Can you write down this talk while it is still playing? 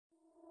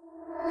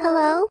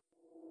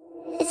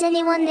Is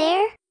anyone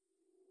there?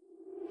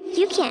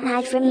 You can't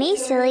hide from me,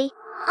 silly.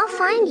 I'll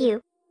find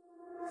you.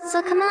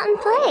 So come out and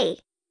play.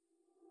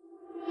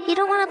 You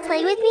don't want to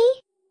play with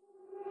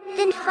me?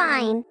 Then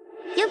fine.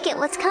 You'll get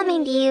what's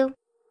coming to you.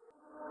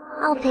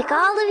 I'll pick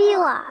all of you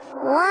off,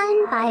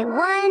 one by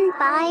one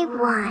by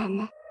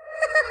one.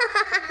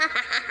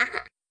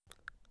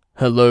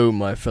 Hello,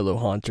 my fellow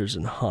haunters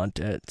and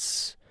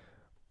hauntettes.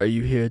 Are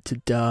you here to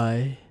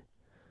die?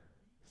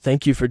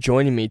 Thank you for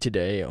joining me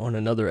today on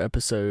another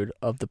episode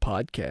of the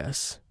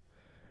podcast.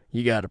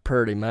 You got a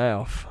pretty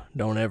mouth.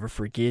 Don't ever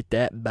forget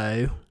that,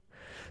 beau.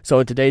 So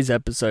in today's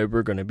episode,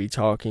 we're going to be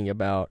talking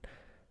about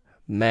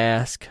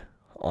mask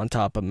on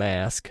top of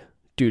mask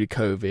due to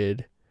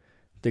COVID,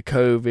 the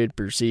COVID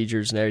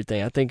procedures and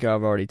everything. I think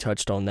I've already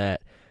touched on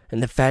that.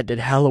 And the fact that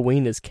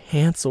Halloween is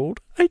canceled.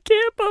 I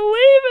can't believe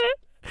it.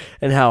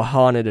 And how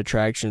haunted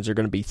attractions are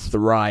going to be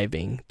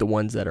thriving, the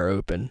ones that are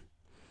open.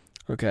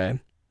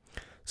 Okay.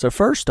 So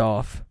first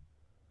off,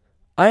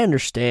 I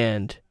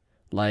understand,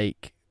 I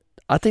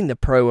think the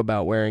pro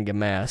about wearing a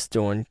mask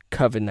during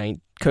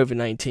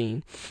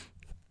COVID-19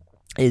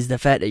 is the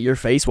fact that your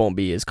face won't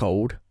be as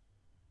cold.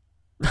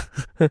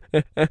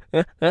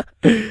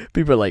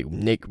 People are like,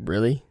 Nick,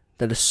 really?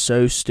 That is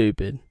so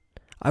stupid.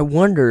 I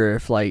wonder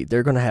if,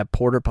 they're going to have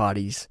porta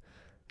potties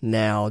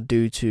now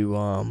due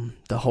to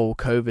the whole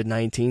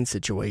COVID-19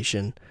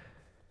 situation.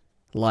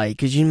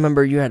 Because you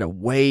remember you had to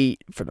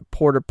wait for the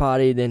porta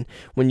potty, then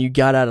when you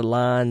got out of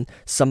line,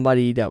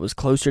 somebody that was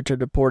closer to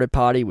the porta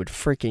potty would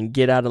freaking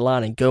get out of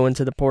line and go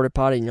into the porta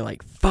potty, and you're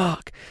like,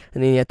 fuck,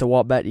 and then you have to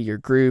walk back to your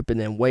group and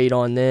then wait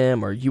on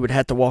them, or you would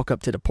have to walk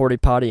up to the porta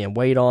potty and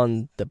wait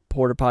on the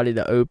porta potty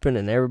to open,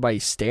 and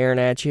everybody's staring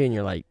at you, and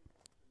you're like,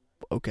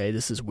 okay,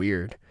 this is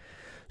weird.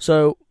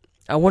 So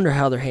I wonder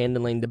how they're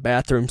handling the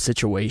bathroom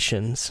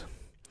situations.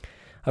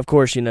 Of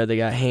course, they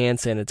got hand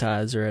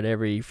sanitizer at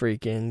every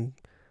freaking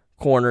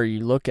corner you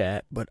look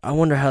at, but I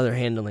wonder how they're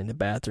handling the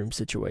bathroom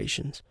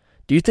situations.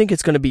 Do you think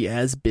it's going to be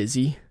as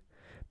busy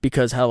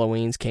because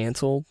Halloween's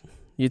canceled?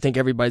 You think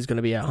everybody's going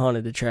to be at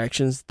haunted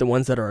attractions, the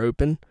ones that are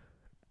open?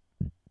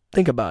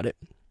 Think about it.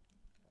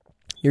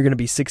 You're going to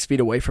be 6 feet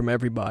away from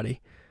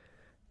everybody.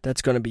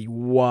 That's going to be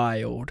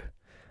wild.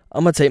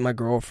 I'm going to take my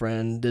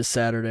girlfriend this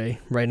Saturday.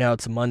 Right now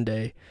it's a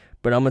Monday,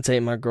 but I'm going to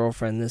take my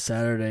girlfriend this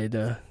Saturday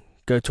to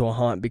go to a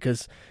haunt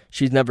because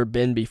she's never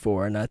been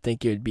before, and I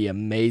think it would be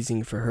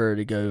amazing for her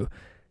to go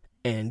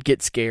and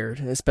get scared,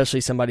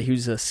 especially somebody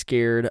who's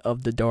scared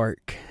of the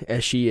dark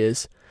as she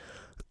is.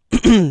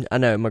 I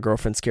know my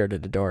girlfriend's scared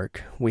of the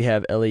dark. We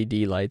have LED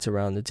lights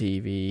around the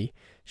TV.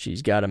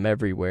 She's got them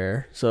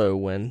everywhere, so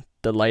when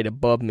the light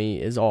above me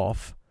is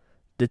off,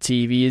 the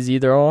TV is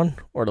either on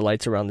or the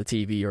lights around the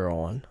TV are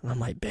on. And I'm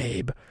like,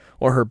 babe.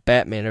 Or her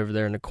Batman over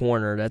there in the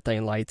corner, that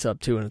thing lights up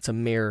too, and it's a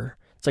mirror.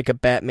 It's like a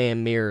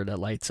Batman mirror that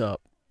lights up.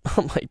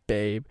 I'm like,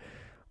 babe,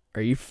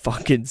 are you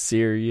fucking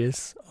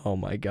serious? Oh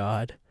my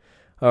God.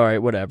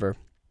 Alright, whatever.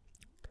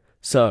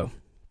 So,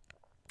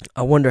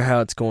 I wonder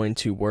how it's going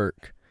to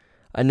work.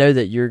 I know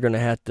that you're going to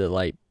have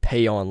to,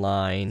 pay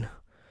online,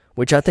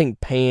 which I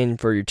think paying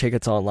for your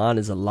tickets online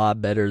is a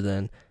lot better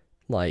than,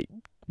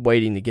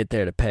 waiting to get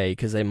there to pay,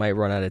 because they might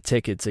run out of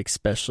tickets,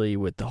 especially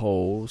with the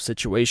whole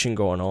situation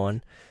going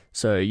on.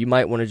 So, you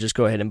might want to just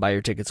go ahead and buy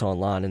your tickets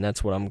online, and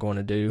that's what I'm going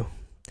to do.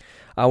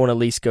 I want to at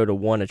least go to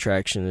one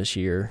attraction this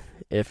year,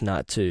 if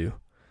not two.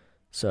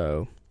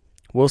 So,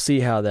 we'll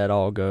see how that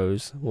all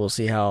goes. We'll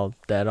see how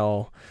that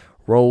all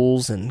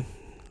rolls and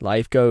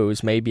life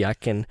goes. Maybe I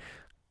can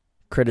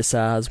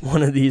criticize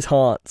one of these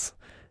haunts.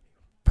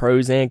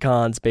 Pros and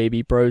cons,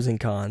 baby. Pros and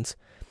cons.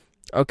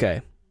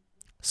 Okay.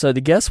 So, the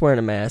guest wearing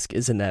a mask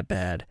isn't that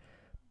bad.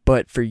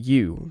 But for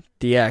you,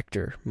 the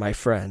actor, my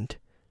friend,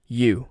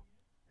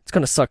 it's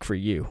going to suck for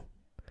you.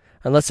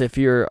 Unless if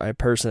you're a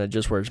person that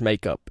just wears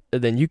makeup,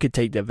 then you could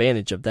take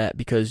advantage of that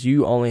because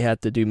you only have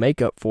to do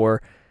makeup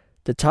for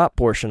the top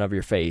portion of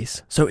your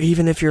face. So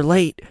even if you're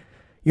late,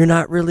 you're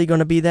not really going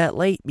to be that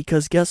late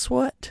because guess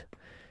what?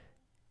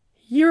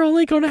 You're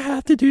only going to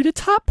have to do the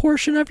top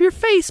portion of your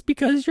face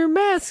because your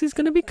mask is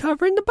going to be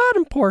covering the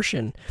bottom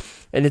portion.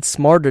 And it's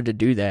smarter to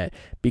do that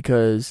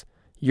because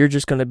you're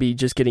just going to be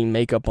just getting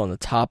makeup on the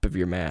top of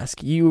your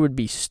mask. You would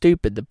be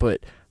stupid to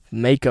put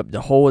makeup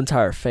the whole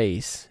entire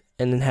face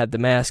and then have the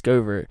mask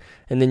over it,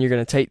 and then you're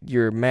going to take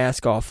your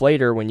mask off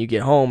later when you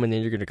get home, and then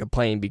you're going to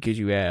complain because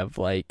you have,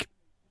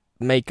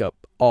 makeup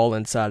all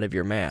inside of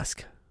your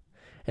mask.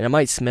 And it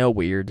might smell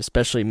weird,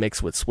 especially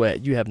mixed with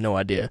sweat. You have no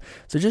idea.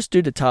 So just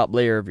do the top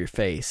layer of your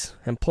face.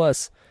 And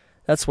plus,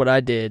 that's what I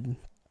did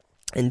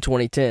in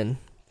 2010.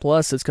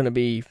 Plus, it's going to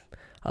be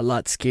a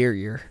lot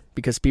scarier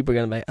because people are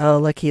going to be, oh,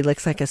 look, he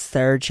looks like a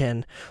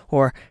surgeon,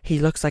 or he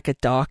looks like a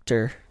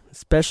doctor.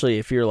 Especially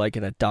if you're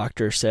in a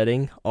doctor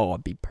setting. Oh,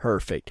 it'd be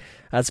perfect.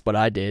 That's what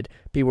I did.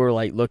 People were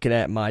looking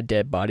at my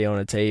dead body on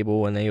a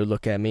table and they would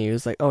look at me. It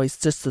was like, oh, he's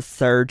just a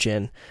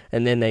surgeon.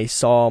 And then they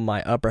saw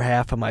my upper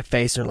half of my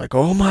face and they're like,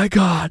 oh my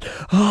God.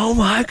 Oh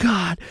my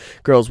God.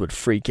 Girls would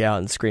freak out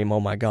and scream, oh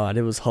my God.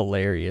 It was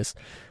hilarious.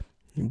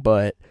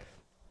 But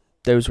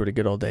those were the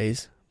good old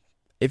days.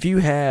 If you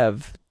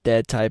have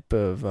that type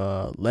of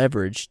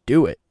leverage,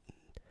 do it.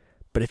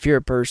 But if you're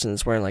a person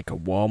that's wearing like a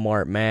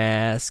Walmart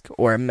mask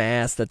or a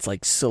mask that's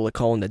like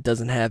silicone that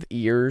doesn't have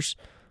ears,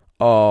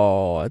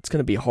 oh, it's going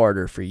to be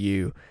harder for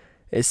you.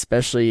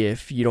 Especially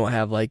if you don't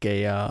have like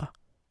a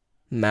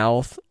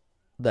mouth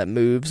that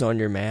moves on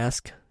your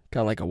mask,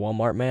 kind of like a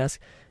Walmart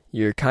mask.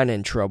 You're kind of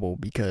in trouble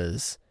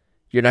because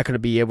you're not going to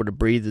be able to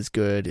breathe as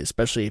good,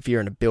 especially if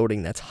you're in a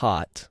building that's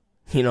hot.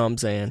 You know what I'm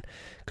saying?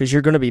 Because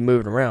you're going to be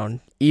moving around.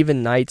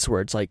 Even nights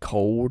where it's like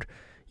cold,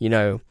 you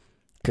know,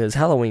 because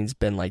Halloween's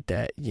been like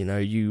that. You know,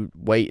 you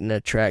wait in the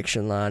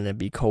attraction line and it'd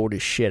be cold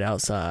as shit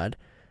outside.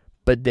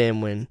 But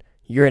then when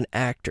you're an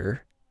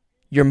actor,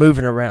 you're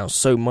moving around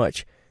so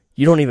much,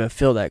 you don't even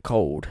feel that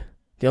cold.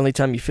 The only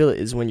time you feel it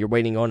is when you're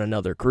waiting on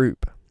another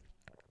group.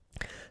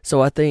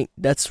 So I think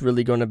that's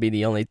really going to be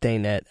the only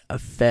thing that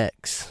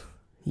affects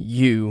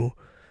you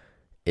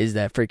is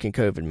that freaking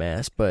COVID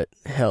mask. But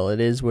hell, it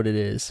is what it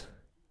is.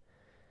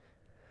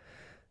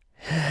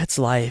 It's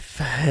life.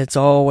 It's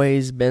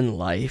always been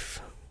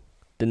life.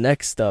 The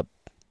next up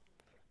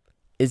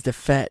is the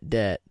fact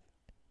that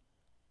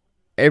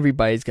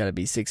everybody's got to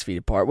be 6 feet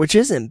apart, which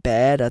isn't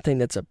bad. I think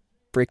that's a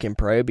freaking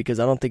pro because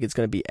I don't think it's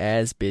going to be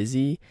as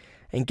busy.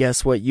 And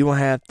guess what? You don't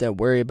have to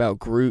worry about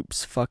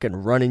groups fucking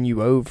running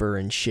you over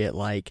and shit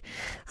like,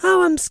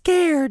 oh, I'm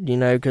scared, you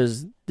know,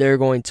 because they're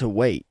going to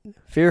wait.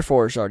 Fear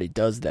Force already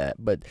does that,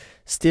 but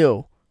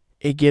still,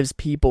 it gives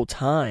people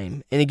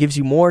time. And it gives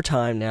you more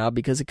time now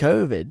because of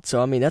COVID.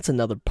 So, I mean, that's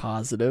another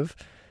positive.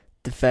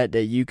 The fact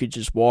that you could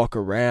just walk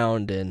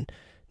around and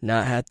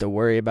not have to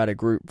worry about a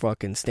group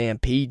fucking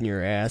stampeding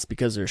your ass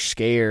because they're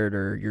scared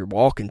or you're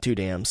walking too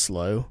damn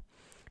slow.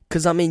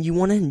 Because, I mean, you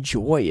want to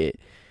enjoy it.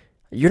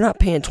 You're not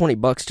paying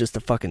 $20 just to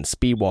fucking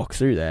speed walk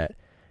through that.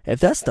 If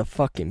that's the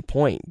fucking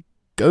point,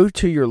 go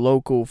to your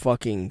local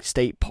fucking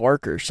state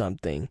park or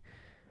something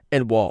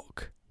and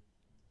walk.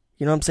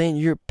 You know what I'm saying?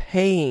 You're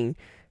paying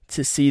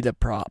to see the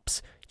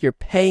props. You're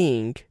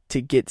paying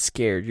to get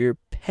scared. You're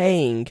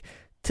paying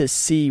to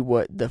see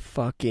what the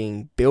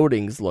fucking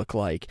buildings look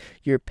like.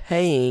 You're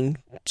paying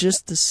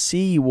just to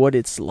see what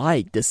it's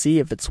like, to see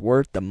if it's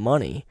worth the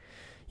money.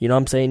 You know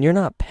what I'm saying? You're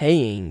not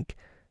paying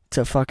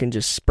to fucking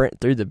just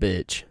sprint through the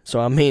bitch. So,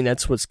 I mean,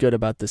 that's what's good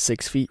about the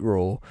 6 feet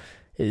rule,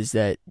 is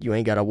that you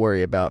ain't got to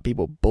worry about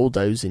people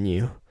bulldozing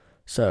you.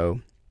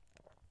 So,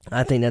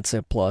 I think that's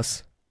a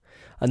plus.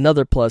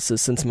 Another plus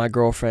is since my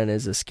girlfriend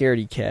is a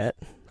scaredy cat,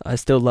 I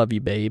still love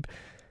you, babe,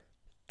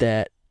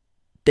 that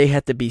they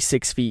have to be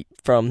 6 feet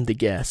from the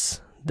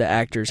guests. The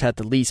actors have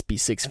to at least be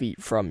 6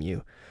 feet from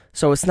you.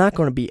 So, it's not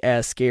going to be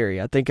as scary.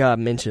 I think I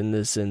mentioned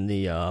this in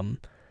the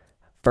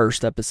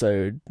first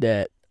episode,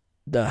 that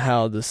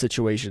how the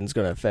situation's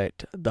going to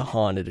affect the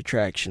haunted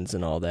attractions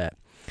and all that.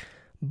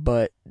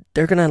 But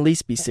they're going to at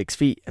least be 6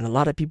 feet. And a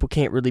lot of people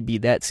can't really be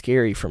that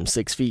scary from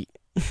 6 feet.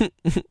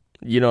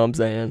 You know what I'm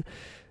saying?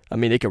 I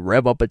mean, they could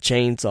rev up a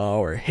chainsaw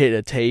or hit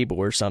a table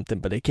or something,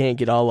 but they can't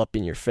get all up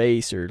in your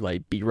face or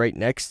like be right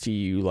next to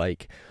you,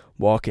 like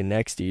walking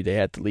next to you. They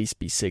have to at least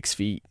be 6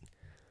 feet.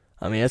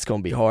 I mean, that's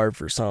going to be hard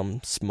for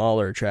some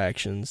smaller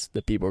attractions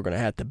that people are going to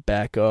have to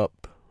back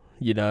up,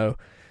 you know,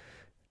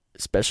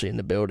 especially in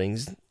the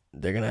buildings.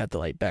 They're going to have to,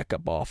 like, back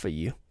up off of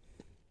you.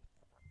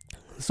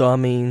 So, I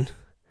mean,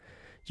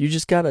 you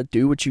just got to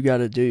do what you got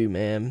to do,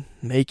 man.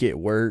 Make it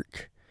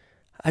work.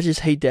 I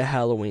just hate that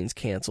Halloween's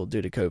canceled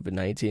due to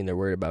COVID-19. They're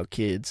worried about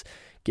kids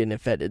getting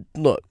infected.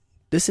 Look,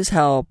 this is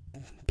how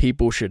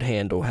people should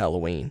handle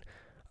Halloween.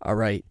 All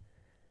right?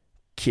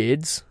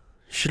 Kids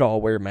should all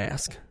wear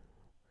masks.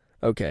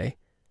 Okay?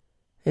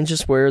 And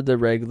just wear the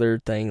regular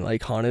thing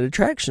like haunted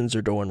attractions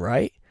are doing,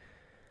 right?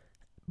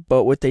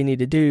 But what they need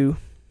to do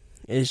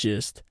is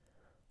just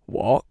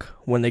walk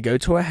when they go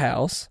to a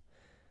house.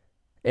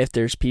 If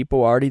there's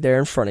people already there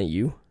in front of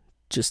you,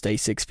 just stay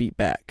 6 feet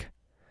back.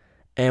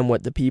 And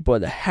what the people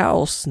at the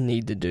house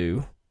need to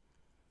do,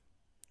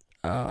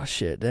 oh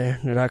shit, they're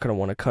not going to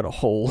want to cut a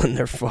hole in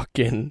their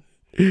fucking,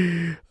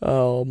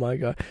 oh my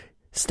god,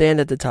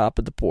 stand at the top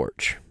of the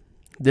porch.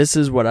 This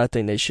is what I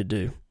think they should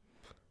do.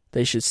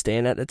 They should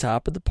stand at the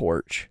top of the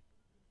porch,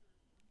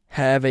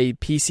 have a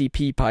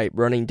PCP pipe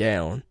running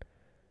down,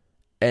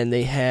 and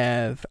they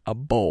have a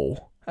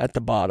bowl at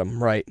the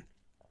bottom, right?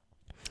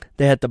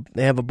 They have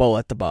a bowl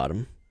at the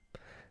bottom.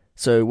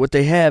 So what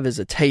they have is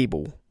a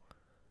table.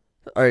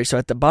 Alright, so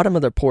at the bottom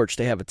of their porch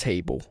they have a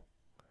table.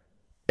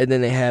 And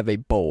then they have a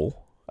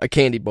bowl, a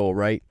candy bowl,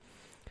 right?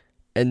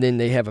 And then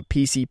they have a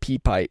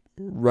PCP pipe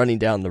running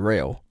down the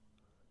rail.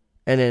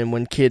 And then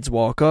when kids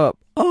walk up,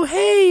 oh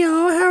hey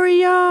y'all, how are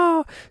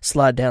y'all?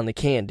 Slide down the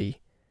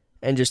candy.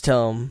 And just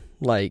tell them,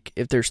 like,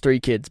 if there's 3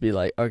 kids, be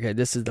like, okay,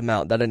 this is the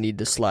amount that I need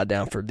to slide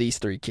down for these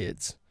 3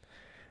 kids.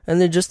 And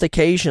then just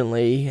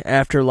occasionally,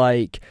 after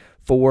like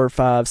 4,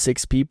 5,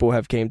 6 people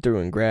have came through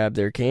and grabbed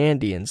their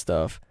candy and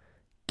stuff,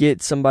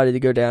 get somebody to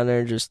go down there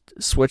and just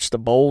switch the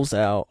bowls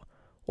out.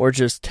 Or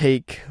just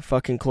take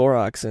fucking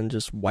Clorox and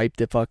just wipe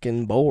the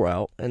fucking bowl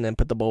out and then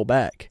put the bowl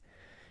back.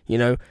 You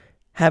know,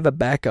 have a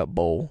backup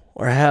bowl.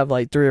 Or have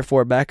like 3 or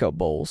 4 backup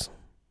bowls.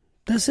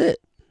 That's it.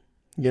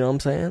 You know what I'm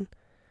saying?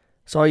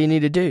 That's all you need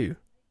to do.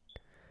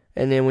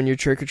 And then when you're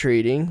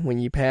trick-or-treating, when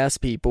you pass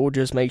people,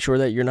 just make sure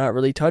that you're not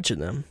really touching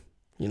them.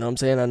 You know what I'm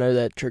saying? I know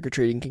that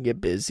trick-or-treating can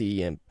get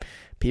busy and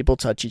people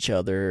touch each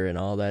other and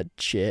all that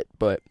shit,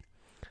 but,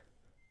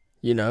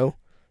 you know,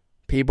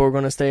 people are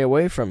going to stay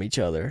away from each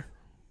other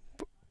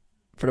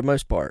for the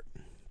most part.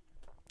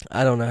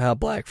 I don't know how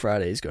Black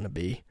Friday is going to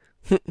be.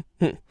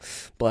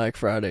 Black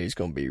Friday is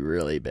going to be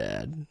really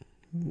bad.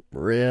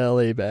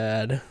 Really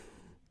bad.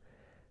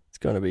 It's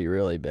going to be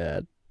really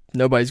bad.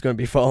 Nobody's going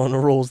to be following the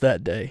rules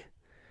that day.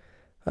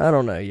 I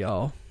don't know,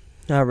 y'all.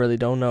 I really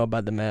don't know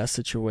about the mask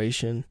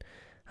situation.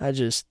 I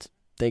just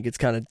think it's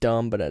kind of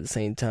dumb, but at the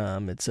same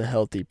time, it's a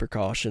healthy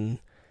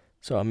precaution.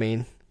 So, I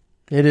mean,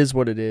 it is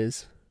what it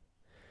is.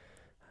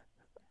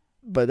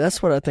 But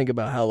that's what I think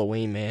about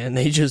Halloween, man.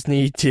 They just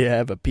need to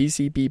have a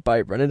PCP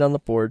pipe running down the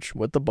porch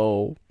with the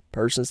bowl,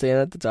 person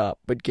standing at the top,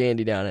 put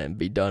candy down it, and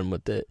be done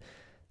with it.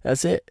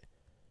 That's it.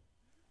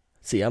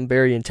 See, I'm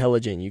very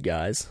intelligent, you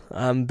guys.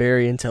 I'm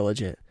very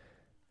intelligent.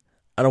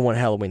 I don't want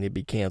Halloween to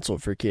be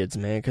canceled for kids,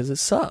 man, because it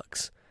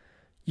sucks.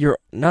 You're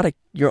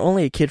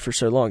only a kid for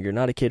so long. You're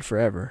not a kid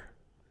forever,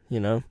 you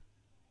know?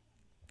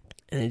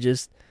 And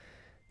it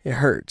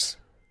hurts.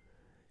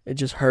 It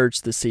just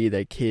hurts to see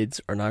that kids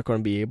are not going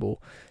to be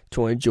able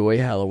to enjoy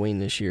Halloween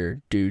this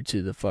year due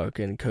to the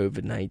fucking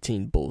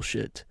COVID-19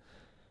 bullshit.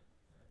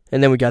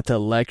 And then we got the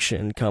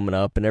election coming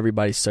up, and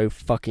everybody's so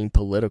fucking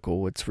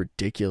political. It's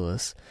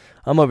ridiculous.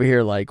 I'm over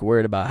here, like,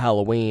 worried about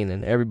Halloween,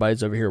 and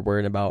everybody's over here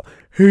worrying about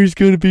who's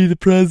going to be the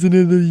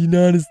president of the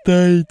United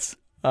States.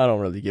 I don't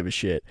really give a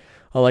shit.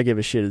 All I give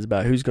a shit is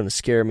about who's going to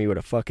scare me with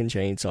a fucking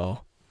chainsaw.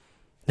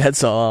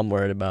 That's all I'm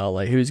worried about.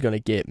 Like, who's going to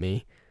get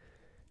me,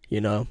 you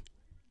know?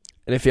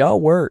 And if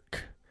y'all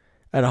work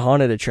at a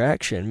haunted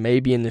attraction,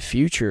 maybe in the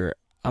future,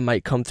 I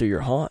might come through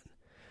your haunt.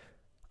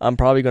 I'm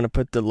probably going to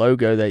put the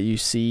logo that you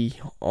see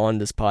on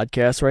this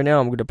podcast right now,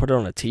 I'm going to put it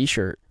on a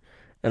t-shirt,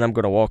 and I'm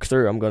going to walk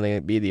through. I'm going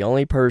to be the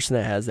only person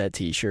that has that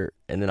t-shirt,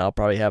 and then I'll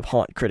probably have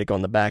Haunt Critic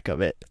on the back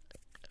of it,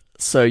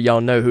 so y'all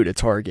know who to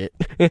target.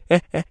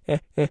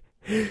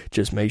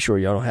 Just make sure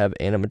y'all don't have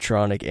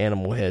animatronic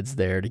animal heads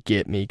there to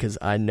get me, because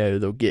I know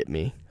they'll get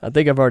me. I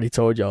think I've already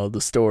told y'all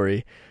the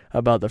story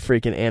about the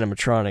freaking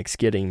animatronics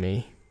getting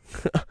me.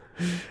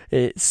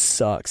 It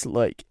sucks.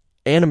 Like,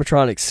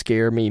 animatronics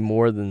scare me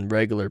more than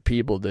regular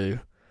people do.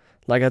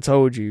 Like I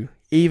told you,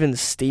 even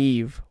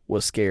Steve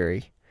was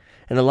scary.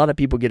 And a lot of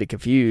people get it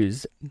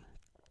confused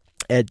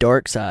at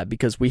Darkside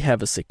because we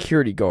have a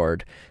security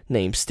guard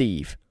named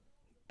Steve.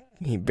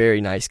 He's a very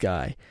nice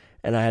guy.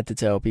 And I had to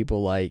tell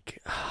people, like,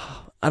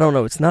 I don't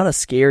know, it's not a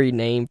scary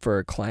name for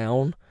a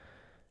clown.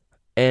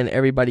 And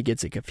everybody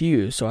gets it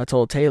confused. So I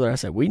told Taylor, I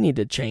said, we need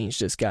to change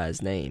this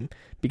guy's name.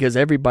 Because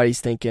everybody's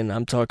thinking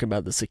I'm talking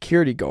about the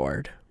security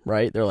guard.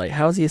 Right? They're like,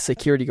 how's he a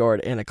security guard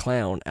and a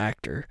clown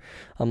actor?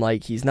 I'm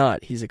like, he's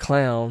not. He's a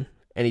clown,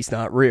 and he's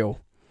not real.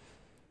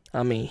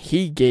 I mean,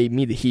 he gave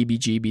me the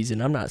heebie-jeebies,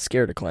 and I'm not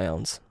scared of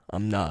clowns.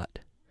 I'm not.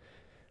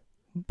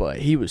 But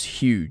he was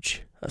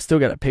huge. I still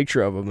got a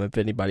picture of him if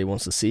anybody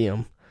wants to see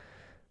him.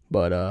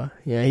 But,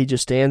 yeah, he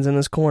just stands in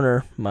his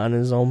corner, minding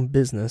his own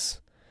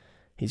business.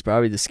 He's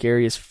probably the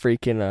scariest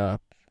freaking,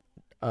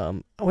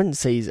 I wouldn't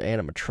say he's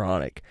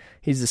animatronic.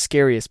 He's the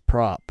scariest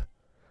prop.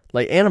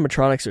 Like,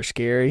 animatronics are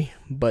scary,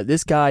 but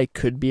this guy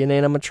could be an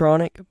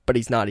animatronic, but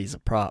he's not. He's a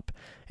prop.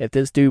 If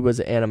this dude was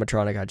an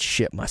animatronic, I'd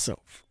shit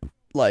myself.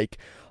 Like,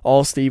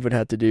 all Steve would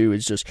have to do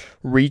is just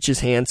reach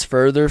his hands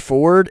further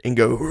forward and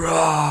go,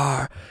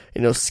 roar,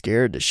 and he'll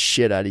scare the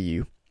shit out of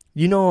you.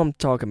 You know what I'm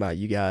talking about,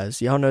 you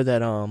guys. Y'all know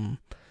that,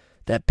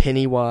 that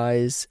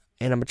Pennywise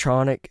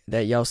animatronic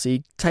that y'all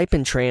see? Type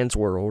in Trans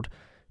World.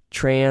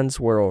 Trans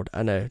World.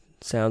 I know.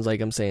 Sounds like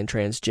I'm saying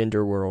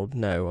transgender world.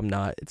 No, I'm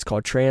not. It's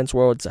called Trans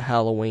World. It's a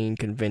Halloween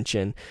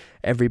convention.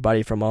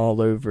 Everybody from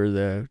all over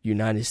the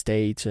United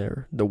States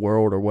or the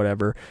world or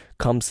whatever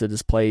comes to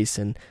this place,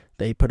 and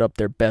they put up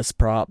their best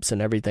props and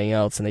everything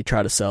else, and they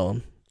try to sell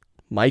them.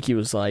 Mikey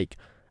was like,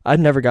 I've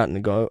never gotten to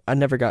go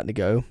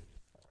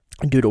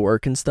and do the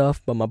work and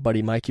stuff, but my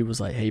buddy Mikey was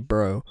like, hey,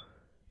 bro,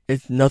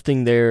 if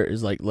nothing there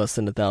is like less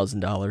than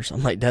 $1,000.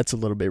 I'm like, that's a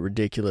little bit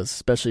ridiculous,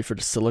 especially for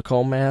the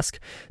silicone mask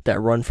that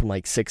run from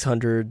like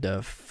 $600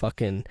 to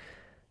fucking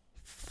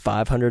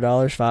 $500,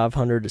 $500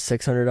 to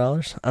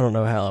 $600. I don't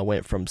know how I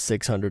went from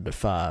 600 to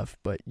 5,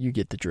 but you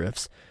get the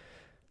drifts.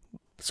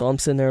 So I'm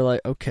sitting there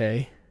like,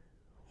 okay,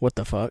 what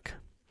the fuck?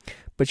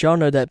 But y'all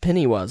know that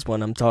Pennywise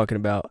one I'm talking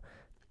about.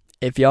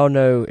 If y'all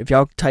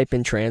type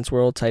in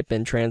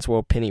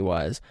Transworld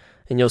Pennywise,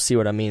 and you'll see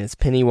what I mean. It's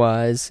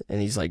Pennywise,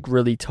 and he's like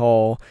really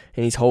tall,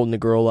 and he's holding the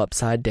girl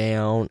upside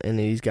down, and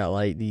then he's got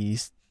like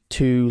these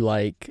two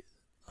like,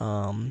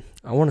 I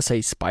want to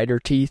say spider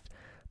teeth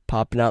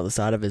popping out the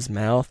side of his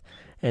mouth,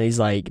 and he's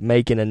like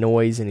making a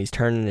noise, and he's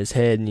turning his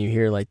head, and you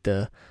hear like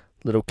the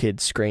little kid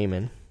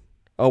screaming.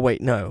 Oh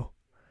wait, no.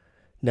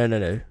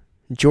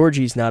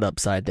 Georgie's not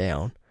upside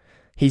down.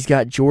 He's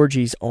got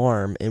Georgie's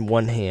arm in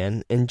one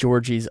hand, and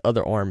Georgie's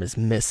other arm is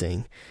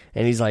missing,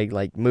 and he's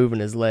like moving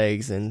his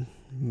legs and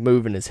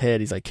moving his head.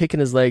 He's like kicking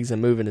his legs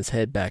and moving his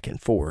head back and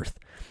forth.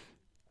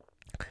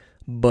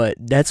 But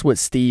that's what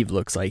Steve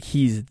looks like.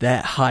 He's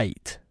that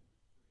height.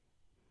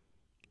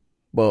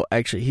 Well,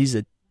 actually, he's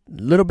a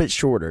little bit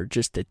shorter,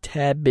 just a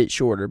tad bit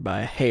shorter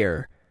by a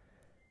hair.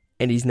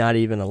 And he's not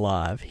even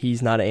alive.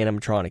 He's not an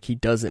animatronic. He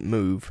doesn't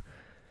move.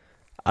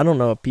 I don't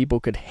know if people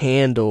could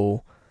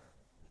handle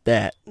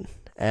that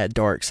at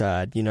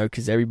Darkside,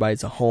 because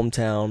everybody's a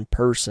hometown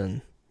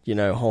person.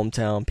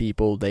 Hometown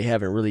people, they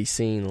haven't really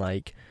seen,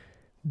 like,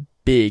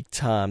 big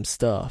time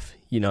stuff.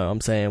 What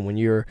I'm saying? When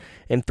you're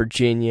in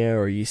Virginia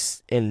or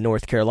in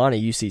North Carolina,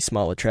 you see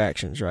small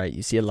attractions, right?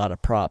 You see a lot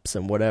of props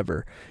and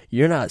whatever.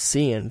 You're not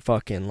seeing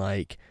fucking,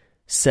 like,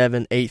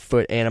 7-8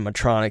 foot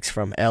animatronics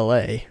from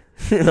LA.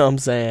 You know what I'm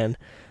saying?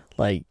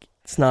 Like,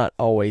 it's not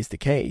always the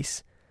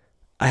case.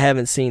 I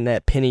haven't seen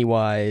that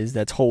Pennywise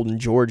that's holding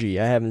Georgie.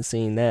 I haven't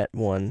seen that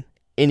one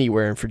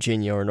anywhere in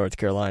Virginia or North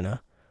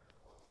Carolina.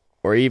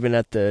 Or even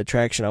at the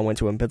attraction I went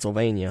to in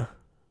Pennsylvania.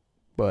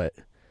 But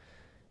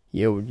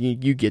you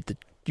get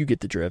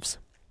the drifts.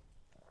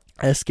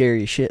 That's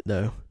scary as shit,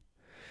 though.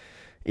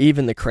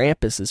 Even the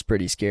Krampus is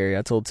pretty scary.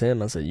 I told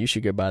Tim, I said, you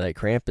should go buy that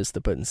Krampus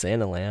to put in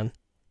Santaland.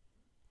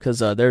 Because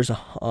there's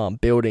a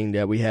building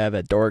that we have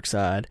at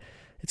Darkside.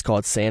 It's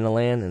called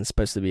Santaland, and it's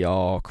supposed to be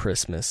all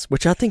Christmas,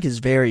 which I think is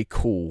very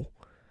cool.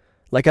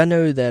 Like, I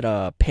know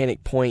that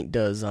Panic Point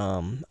does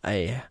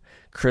a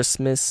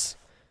Christmas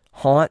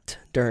haunt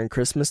during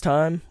Christmas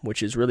time,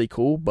 which is really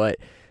cool, but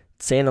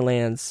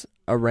Santaland's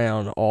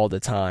around all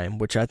the time,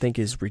 which I think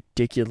is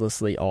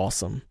ridiculously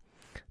awesome.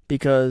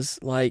 Because,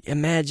 like,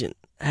 imagine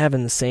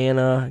having the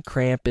Santa,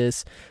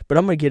 Krampus, but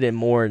I'm going to get in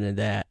more into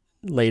that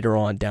later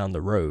on down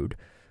the road.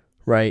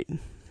 Right?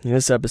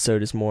 This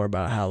episode is more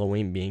about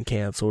Halloween being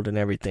canceled and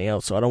everything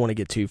else, so I don't want to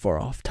get too far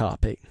off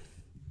topic.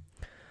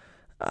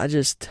 I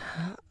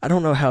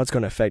don't know how it's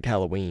going to affect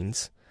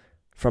Halloweens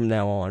from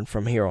now on,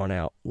 from here on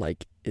out.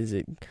 Like, is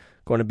it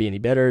going to be any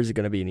better? Is it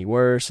going to be any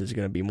worse? Is it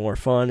going to be more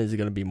fun? Is it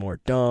going to be more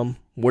dumb?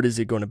 What is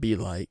it going to be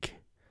like?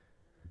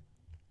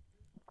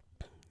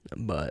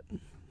 But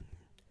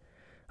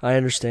I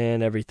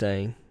understand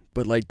everything,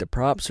 but like the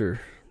props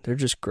they're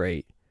just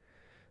great.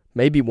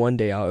 Maybe one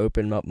day I'll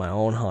open up my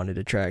own haunted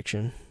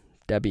attraction.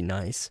 That'd be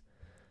nice.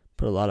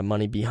 Put a lot of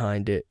money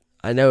behind it.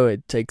 I know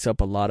it takes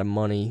up a lot of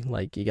money.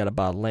 Like, you gotta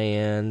buy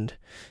land.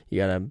 You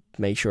gotta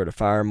make sure the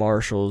fire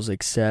marshals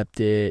accept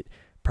it.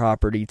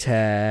 Property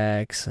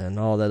tax and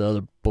all that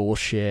other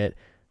bullshit.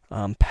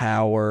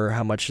 Power.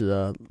 How much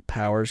the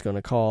power is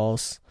gonna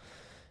cost.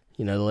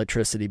 The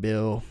electricity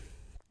bill.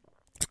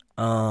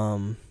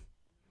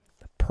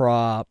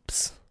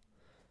 Props.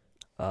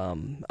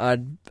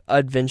 I'd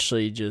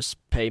eventually just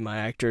pay my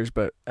actors,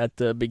 but at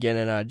the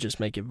beginning I'd just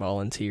make it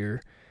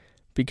volunteer,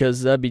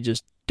 because that'd be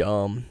just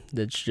dumb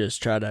to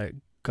just try to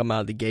come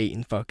out of the gate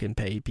and fucking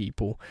pay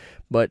people.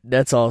 But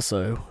that's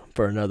also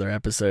for another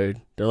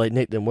episode. They're like,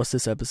 Nick, then what's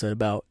this episode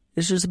about?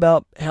 It's just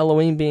about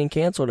Halloween being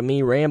canceled and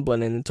me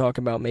rambling and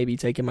talking about maybe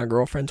taking my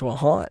girlfriend to a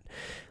haunt.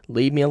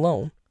 Leave me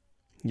alone.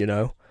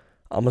 I'm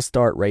gonna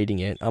start rating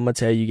it. I'm gonna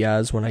tell you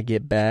guys when I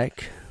get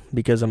back,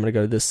 because I'm going to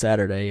go this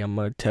Saturday. I'm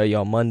going to tell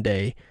y'all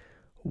Monday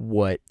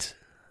what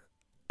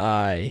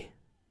I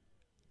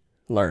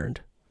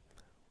learned,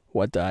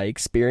 what I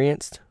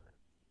experienced,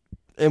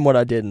 and what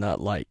I did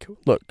not like.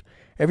 Look,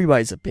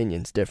 everybody's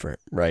opinion's different,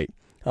 right?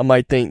 I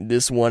might think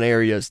this one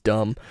area is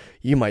dumb.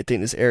 You might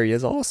think this area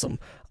is awesome.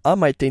 I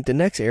might think the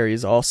next area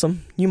is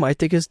awesome. You might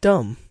think it's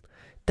dumb.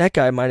 That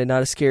guy might have not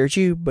have scared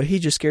you, but he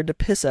just scared the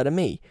piss out of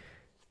me.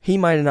 He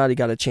might have not have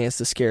got a chance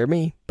to scare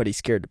me, but he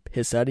scared the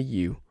piss out of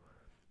you.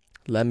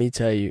 Let me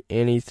tell you,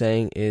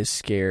 anything is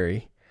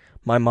scary.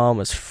 My mom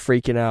was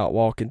freaking out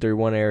walking through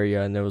one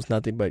area, and there was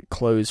nothing but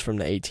clothes from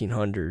the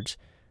 1800s.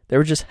 They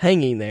were just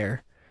hanging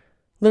there.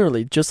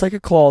 Literally, just like a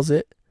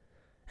closet.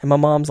 And my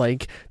mom's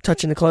like,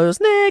 touching the clothes.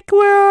 Nick,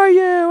 where are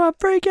you? I'm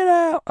freaking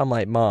out. I'm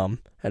like, Mom,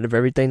 out of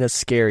everything that's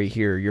scary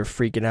here, you're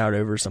freaking out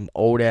over some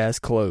old-ass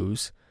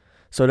clothes.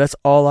 So that's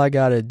all I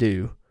gotta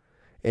do,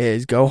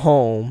 is go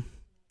home,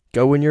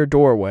 go in your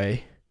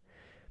doorway,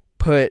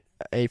 put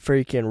a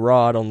freaking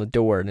rod on the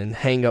door, and then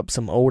hang up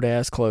some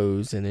old-ass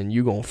clothes, and then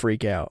you gonna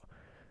freak out.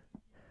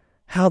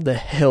 How the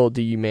hell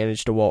do you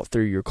manage to walk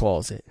through your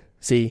closet?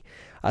 See,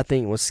 I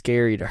think what's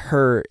scary to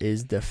her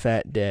is the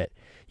fact that,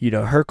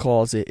 her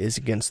closet is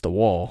against the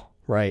wall,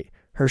 right?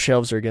 Her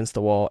shelves are against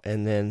the wall,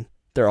 and then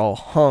they're all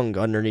hung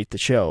underneath the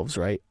shelves,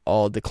 right?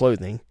 All the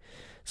clothing.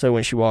 So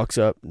when she walks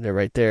up, they're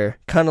right there.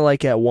 Kind of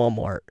like at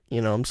Walmart,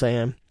 you know what I'm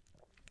saying?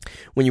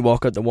 When you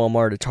walk up to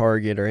Walmart or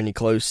Target or any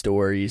clothes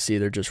store, you see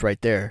they're just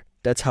right there.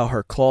 That's how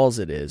her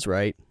closet is,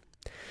 right?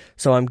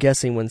 So I'm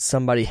guessing when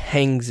somebody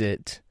hangs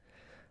it,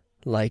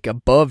 like,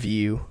 above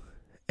you,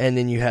 and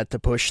then you have to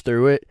push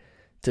through it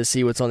to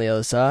see what's on the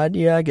other side,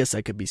 yeah, I guess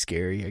that could be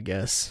scary, I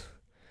guess.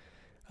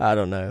 I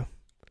don't know.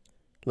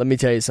 Let me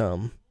tell you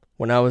something.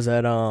 When I was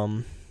at,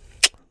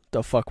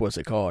 the fuck was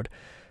it called?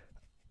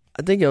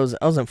 I think I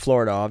was in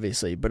Florida,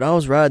 obviously, but I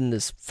was riding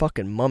this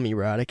fucking mummy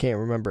ride. I can't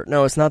remember.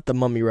 No, it's not the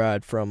mummy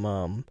ride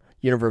from,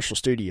 Universal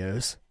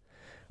Studios.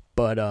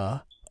 But,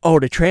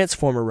 the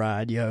Transformer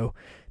ride, yo.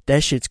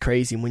 That shit's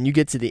crazy. When you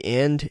get to the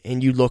end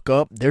and you look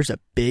up, there's a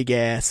big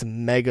ass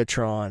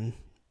Megatron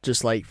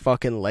just like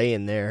fucking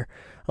laying there.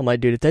 I'm like,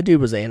 dude, if that dude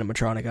was an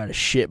animatronic, I'd have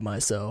shit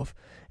myself.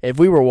 If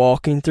we were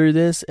walking through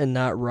this and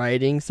not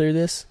riding through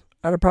this,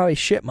 I'd have probably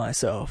shit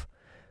myself.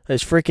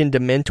 Those freaking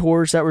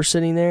Dementors that were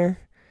sitting there.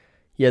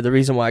 Yeah, the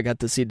reason why I got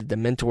to see the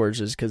Dementors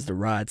is because the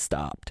ride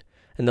stopped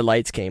and the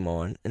lights came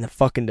on and the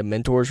fucking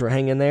Dementors were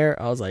hanging there.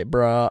 I was like,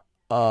 bruh,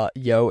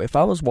 yo, if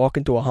I was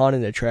walking to a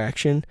haunted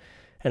attraction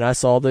and I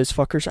saw those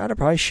fuckers, I'd have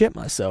probably shit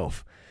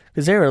myself.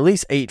 Because they were at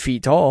least 8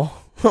 feet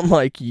tall. I'm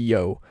like,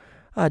 yo,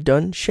 I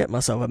done shit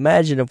myself.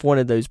 Imagine if one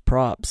of those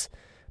props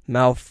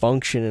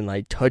malfunctioned and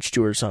like touched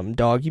you or something,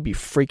 dog. You'd be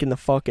freaking the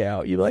fuck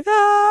out. You'd be like,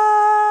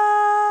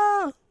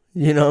 ah!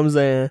 You know what I'm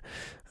saying?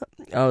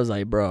 I was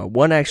like, bro,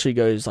 one actually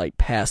goes like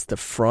past the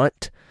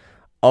front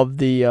of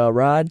the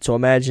ride. So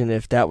imagine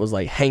if that was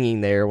like hanging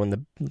there when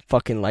the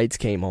fucking lights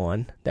came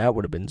on. That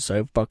would have been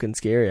so fucking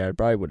scary. I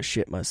probably would have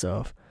shit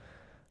myself.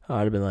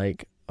 I'd have been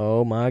like,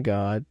 oh my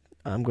god,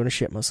 I'm gonna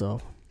shit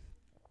myself.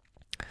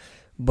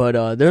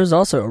 But there's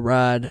also a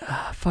ride.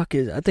 I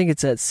think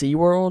it's at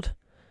SeaWorld,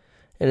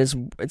 and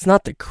it's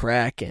not the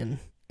Kraken,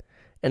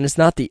 and it's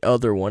not the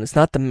other one. It's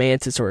not the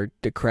Mantis or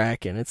the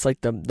Kraken. It's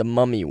like the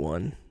mummy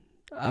one.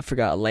 I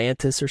forgot,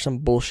 Atlantis or some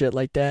bullshit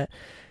like that.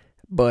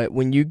 But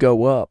when you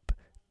go up,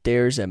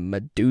 there's a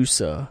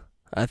Medusa,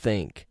 I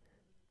think,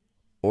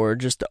 or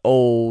just an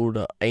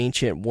old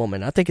ancient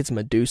woman. I think it's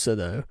Medusa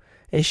though.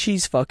 And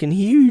she's fucking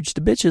huge.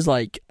 The bitch is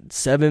like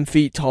 7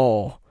 feet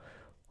tall.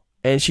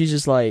 And she's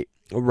just like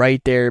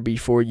right there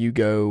before you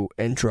go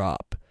and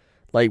drop.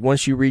 Like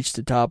once you reach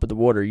the top of the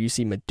water, you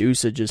see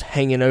Medusa just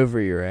hanging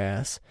over your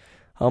ass.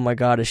 Oh my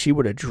god, if she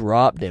would have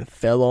dropped and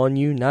fell on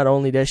you, not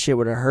only that shit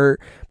would have hurt,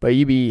 but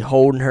you'd be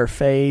holding her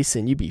face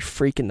and you'd be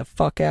freaking the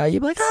fuck out. You'd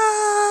be like,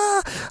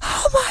 ah,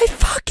 oh my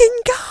fucking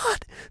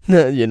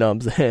god. You know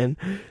what I'm saying?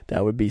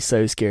 That would be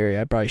so scary.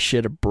 I'd probably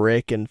shit a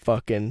brick and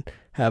fucking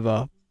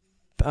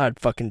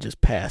I'd fucking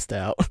just passed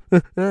out.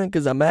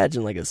 Because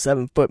imagine like a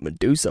 7-foot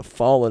Medusa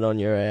falling on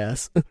your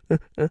ass.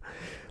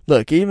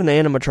 Look, even the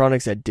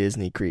animatronics at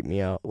Disney creep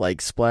me out. Like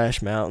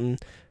Splash Mountain.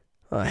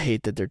 I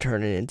hate that they're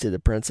turning into the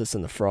Princess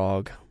and the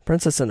Frog.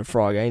 Princess and the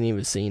Frog, I ain't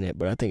even seen it,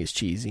 but I think it's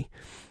cheesy.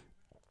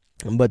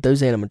 But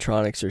those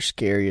animatronics are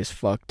scary as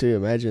fuck too.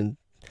 Imagine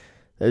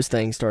those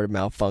things started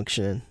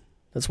malfunctioning.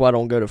 That's why I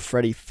don't go to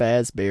Freddy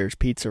Fazbear's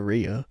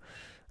Pizzeria.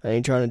 I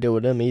ain't trying to deal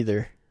with them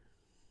either.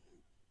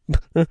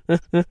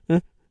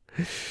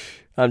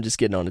 I'm just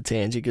getting on a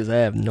tangent because I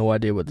have no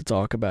idea what to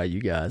talk about,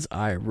 you guys.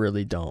 I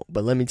really don't.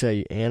 But let me tell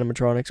you,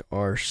 animatronics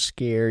are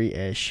scary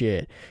as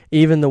shit.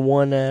 Even the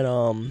one at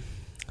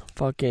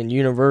fucking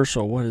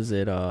Universal, what is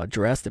it,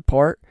 Jurassic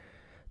Park?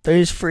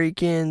 Those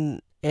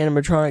freaking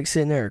animatronics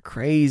sitting there are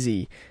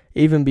crazy.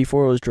 Even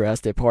before it was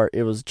Jurassic Park,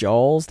 it was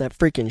Jaws, that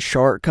freaking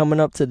shark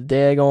coming up to the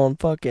daggone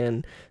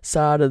fucking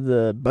side of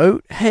the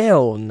boat.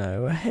 Hell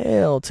no.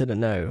 Hell to the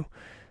no.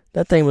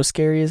 That thing was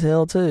scary as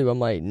hell too. I'm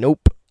like,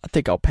 nope, I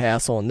think I'll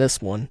pass on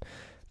this one.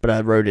 But I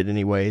rode it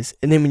anyways.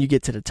 And then when you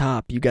get to the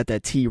top, you got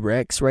that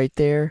T-Rex right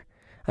there.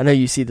 I know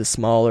you see the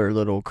smaller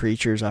little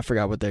creatures. I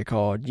forgot what they're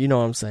called. You know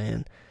what I'm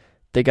saying?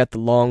 They got the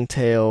long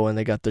tail and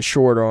they got the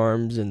short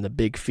arms and the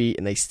big feet,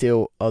 and they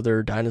steal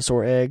other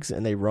dinosaur eggs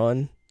and they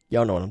run.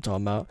 Y'all know what I'm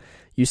talking about.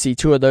 You see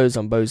 2 of those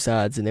on both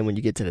sides, and then when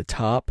you get to the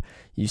top,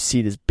 you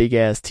see this big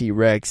ass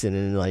T-Rex, and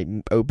then like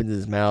opens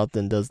his mouth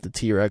and does the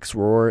T-Rex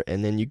roar,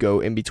 and then you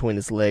go in between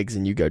his legs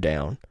and you go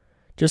down.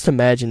 Just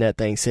imagine that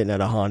thing sitting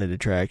at a haunted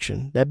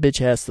attraction. That bitch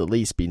has to at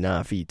least be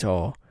 9 feet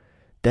tall.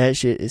 That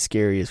shit is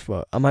scary as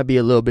fuck. I might be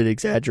a little bit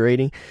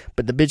exaggerating,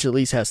 but the bitch at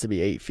least has to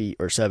be 8 feet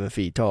or 7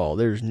 feet tall.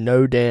 There's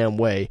no damn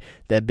way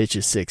that bitch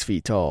is 6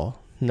 feet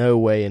tall. No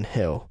way in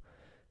hell.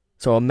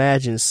 So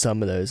imagine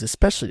some of those,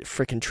 especially the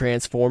freaking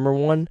Transformer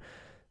one,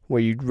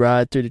 where you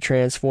ride through the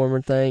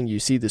Transformer thing, you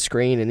see the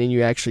screen, and then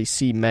you actually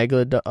see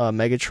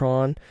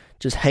Megatron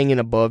just hanging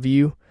above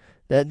you.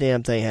 That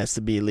damn thing has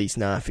to be at least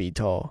 9 feet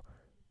tall.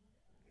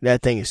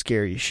 That thing is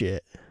scary as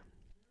shit.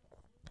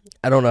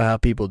 I don't know how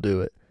people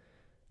do it.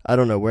 I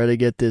don't know where they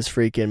get this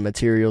freaking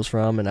materials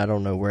from, and I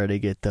don't know where they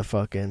get the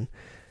fucking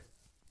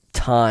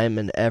time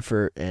and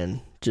effort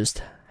and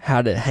just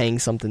how to hang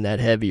something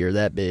that heavy or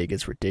that big.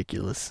 It's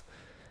ridiculous.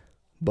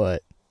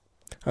 But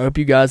I hope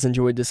you guys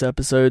enjoyed this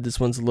episode. This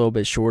one's a little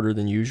bit shorter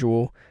than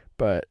usual,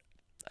 but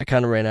I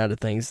kind of ran out of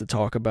things to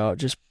talk about.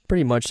 Just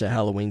pretty much that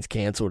Halloween's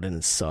canceled and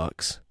it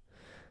sucks.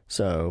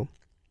 So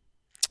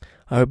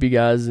I hope you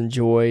guys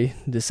enjoy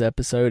this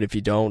episode. If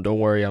you don't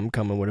worry, I'm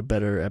coming with a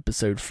better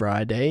episode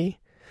Friday.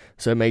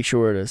 So make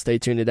sure to stay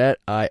tuned to that.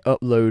 I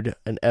upload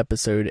an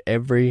episode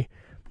every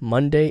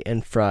Monday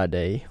and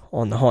Friday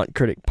on the Haunt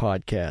Critic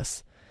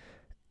podcast.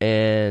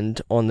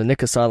 And on the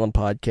Nick Asylum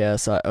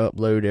podcast, I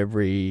upload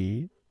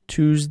every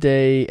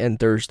Tuesday and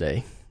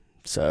Thursday.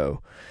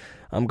 So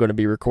I'm going to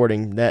be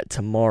recording that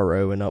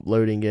tomorrow and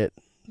uploading it.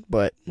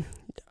 But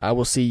I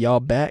will see y'all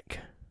back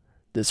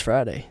this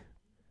Friday.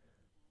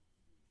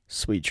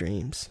 Sweet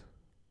dreams.